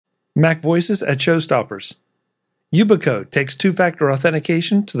MacVoices at ShowStoppers. Yubico takes two-factor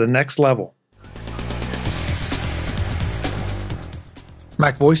authentication to the next level.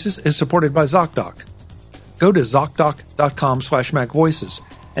 MacVoices is supported by ZocDoc. Go to ZocDoc.com/MacVoices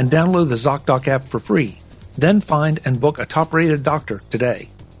and download the ZocDoc app for free. Then find and book a top-rated doctor today.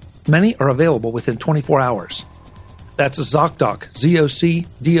 Many are available within 24 hours. That's ZocDoc,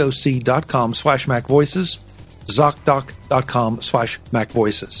 ZocDoc.com/MacVoices,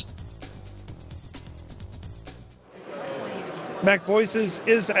 ZocDoc.com/MacVoices. MacVoices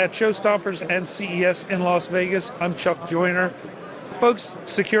is at ShowStoppers and CES in Las Vegas. I'm Chuck Joyner. Folks,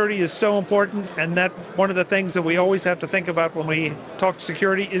 security is so important, and that one of the things that we always have to think about when we talk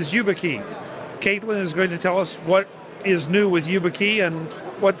security is YubiKey. Caitlin is going to tell us what is new with YubiKey and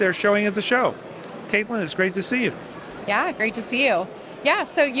what they're showing at the show. Caitlin, it's great to see you. Yeah, great to see you. Yeah,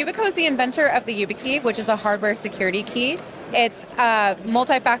 so Yubico is the inventor of the YubiKey, which is a hardware security key. It's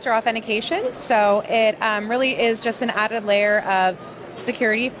multi-factor authentication, so it really is just an added layer of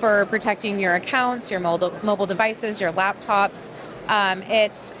security for protecting your accounts, your mobile devices, your laptops.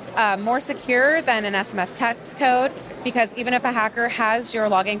 It's more secure than an SMS text code because even if a hacker has your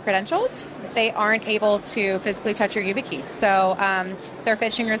login credentials, they aren't able to physically touch your YubiKey. So they're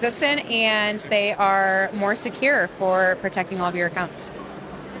phishing resistant and they are more secure for protecting all of your accounts.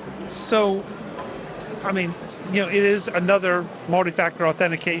 So, I mean, it is another multi-factor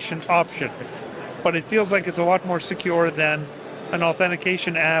authentication option, but it feels like it's a lot more secure than an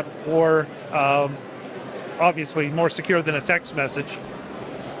authentication app or obviously more secure than a text message.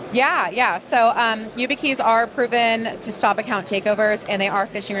 Yeah. So YubiKeys are proven to stop account takeovers, and they are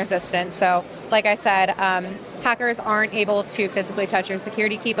phishing resistant. So, like I said, hackers aren't able to physically touch your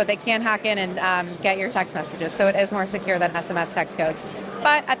security key, but they can hack in and get your text messages. So it is more secure than SMS text codes.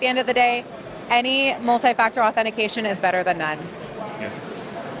 But at the end of the day, any multi-factor authentication is better than none. Yeah.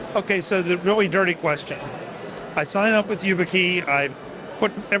 Okay, so the really dirty question. I sign up with YubiKey, I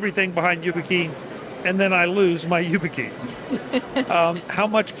put everything behind YubiKey, and then I lose my YubiKey. How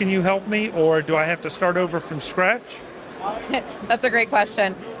much can you help me, or do I have to start over from scratch? That's a great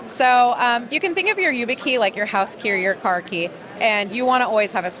question. So you can think of your YubiKey like your house key or your car key, and you want to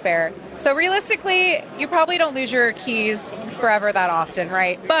always have a spare. So realistically, you probably don't lose your keys forever that often,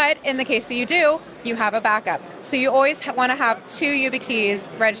 right? But in the case that you do, you have a backup. So you always want to have two YubiKeys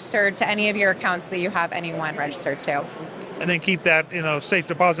registered to any of your accounts that you have anyone registered to. And then keep that in a safe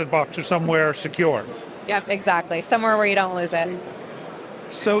deposit box or somewhere secure. Yep, exactly. Somewhere where you don't lose it.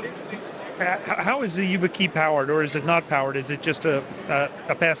 So how is the YubiKey powered, or is it not powered? Is it just a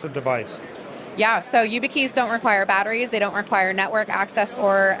passive device? Yeah, so YubiKeys don't require batteries. They don't require network access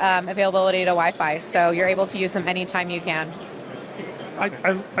or availability to Wi-Fi. So you're able to use them anytime you can.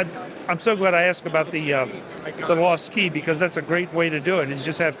 I'm so glad I asked about the lost key, because that's a great way to do it, is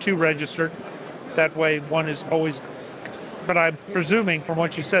just have two registered. That way one is always... But I'm presuming from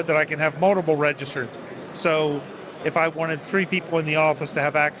what you said that I can have multiple registered. So if I wanted 3 people in the office to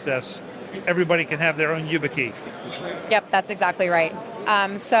have access, everybody can have their own YubiKey. Yep, that's exactly right.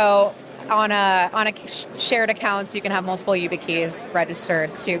 So on a shared accounts, you can have multiple YubiKeys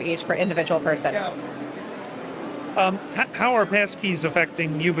registered to each individual person. How are passkeys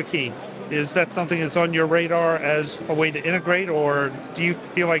affecting YubiKey? Is that something that's on your radar as a way to integrate, or do you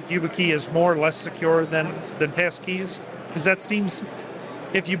feel like YubiKey is more or less secure than passkeys? Because that seems,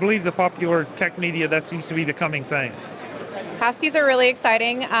 if you believe the popular tech media, that seems to be the coming thing. Passkeys are really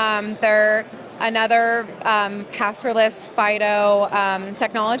exciting. They're another passwordless FIDO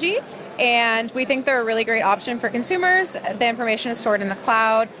technology, and we think they're a really great option for consumers. The information is stored in the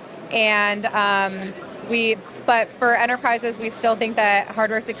cloud, and but for enterprises, we still think that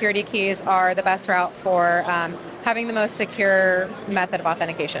hardware security keys are the best route for having the most secure method of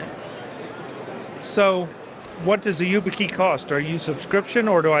authentication. So what does a YubiKey cost? Are you subscription,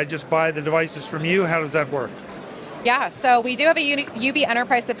 or do I just buy the devices from you? How does that work? Yeah, so we do have a Yubi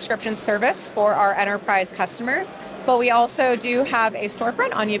Enterprise subscription service for our enterprise customers, but we also do have a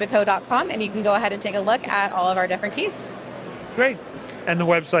storefront on Yubico.com, and you can go ahead and take a look at all of our different keys. Great. And the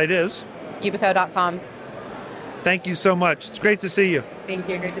website is? Yubico.com. Thank you so much. It's great to see you. Thank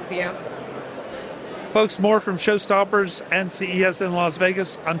you. Great to see you. Folks, more from ShowStoppers and CES in Las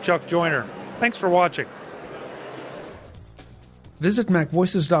Vegas. I'm Chuck Joyner. Thanks for watching. Visit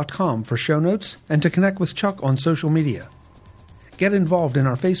MacVoices.com for show notes and to connect with Chuck on social media. Get involved in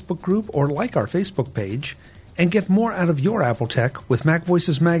our Facebook group or like our Facebook page, and get more out of your Apple tech with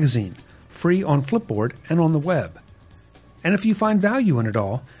MacVoices Magazine, free on Flipboard and on the web. And if you find value in it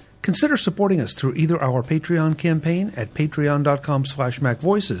all, consider supporting us through either our Patreon campaign at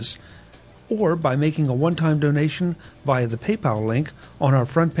patreon.com/MacVoices or by making a one-time donation via the PayPal link on our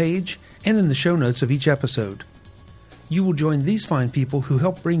front page and in the show notes of each episode. You will join these fine people who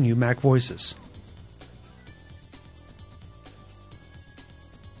help bring you MacVoices.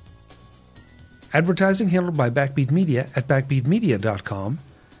 Advertising handled by Backbeat Media at backbeatmedia.com.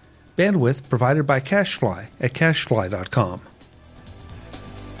 Bandwidth provided by CashFly at cashfly.com.